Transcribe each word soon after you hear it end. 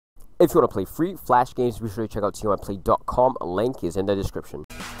If you want to play free Flash games, be sure to check out CmiHD.com. Link is in the description.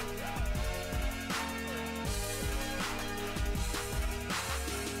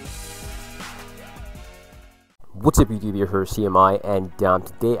 What's up YouTube, you're here CMI, and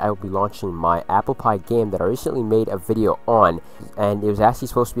today I will be launching my apple pie game that I recently made a video on, and it was actually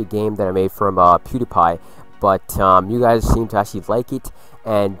supposed to be a game that I made from PewDiePie, but you guys seem to actually like it,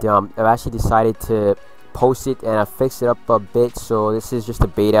 and I've actually decided to post it, and I fixed it up a bit, so this is just a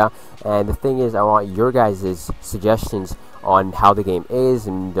beta. And the thing is, I want your guys' suggestions on how the game is,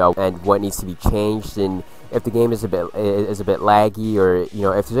 and what needs to be changed, and if the game is a bit laggy, or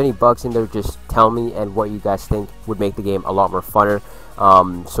if there's any bugs in there, just tell me, and what you guys think would make the game a lot more funner.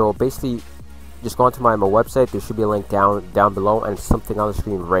 So basically, just go onto my website. There should be a link down below, and something on the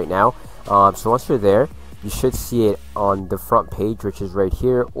screen right now. So once you're there, you should see it on the front page, which is right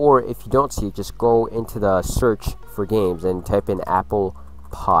here. Or if you don't see it, just go into the search for games and type in apple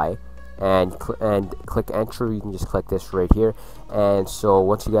pie, and click enter. You can just click this right here, and so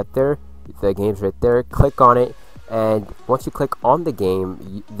once you get there, the game's right there. Click on it, and once you click on the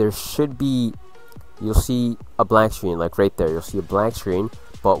game, you'll see a blank screen, like right there. You'll see a blank screen,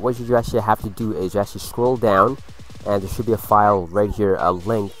 but what you actually have to do is you actually scroll down, and there should be a file right here, a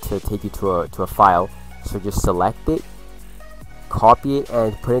link to take you to a file. So just select it, copy it,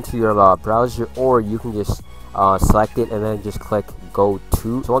 and put it into your browser, or you can just select it and then just click go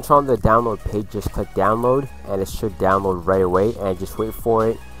to. So once you're on the download page, just click download, and it should download right away, and just wait for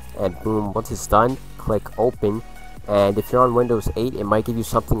it, and boom, once it's done, click open. And if you're on Windows 8, it might give you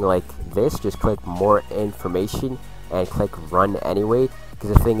something like this. Just click more information and click run anyway, because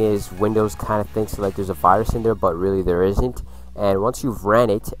the thing is, Windows kind of thinks like there's a virus in there, but really there isn't. And once you've ran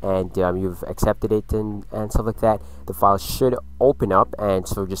it, and you've accepted it, and stuff like that, the file should open up. And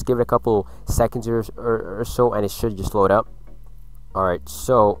so just give it a couple seconds or so, and it should just load up. Alright,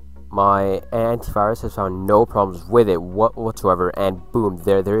 so my antivirus has found no problems with it whatsoever, and boom,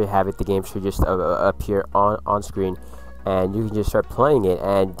 there you have it. The game should just appear on screen, and you can just start playing it.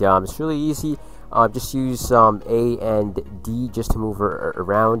 And it's really easy. Just use A and D just to move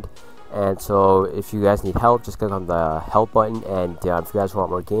around. And so if you guys need help, just click on the help button, and if you guys want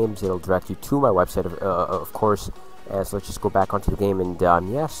more games, it'll direct you to my website, of course. And so let's just go back onto the game, and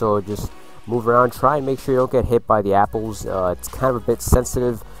yeah, so just move around, try and make sure you don't get hit by the apples. It's kind of a bit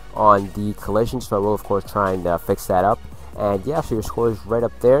sensitive on the collision, so I will of course try and fix that up. And yeah, so your score is right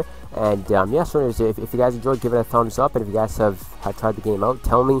up there. And yeah, so anyways, if you guys enjoyed, give it a thumbs up, and if you guys have tried the game out,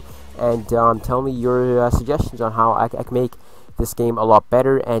 tell me, and tell me your suggestions on how I can make this game a lot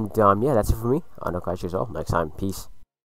better. And yeah, that's it for me. I'll catch you all next time. Peace.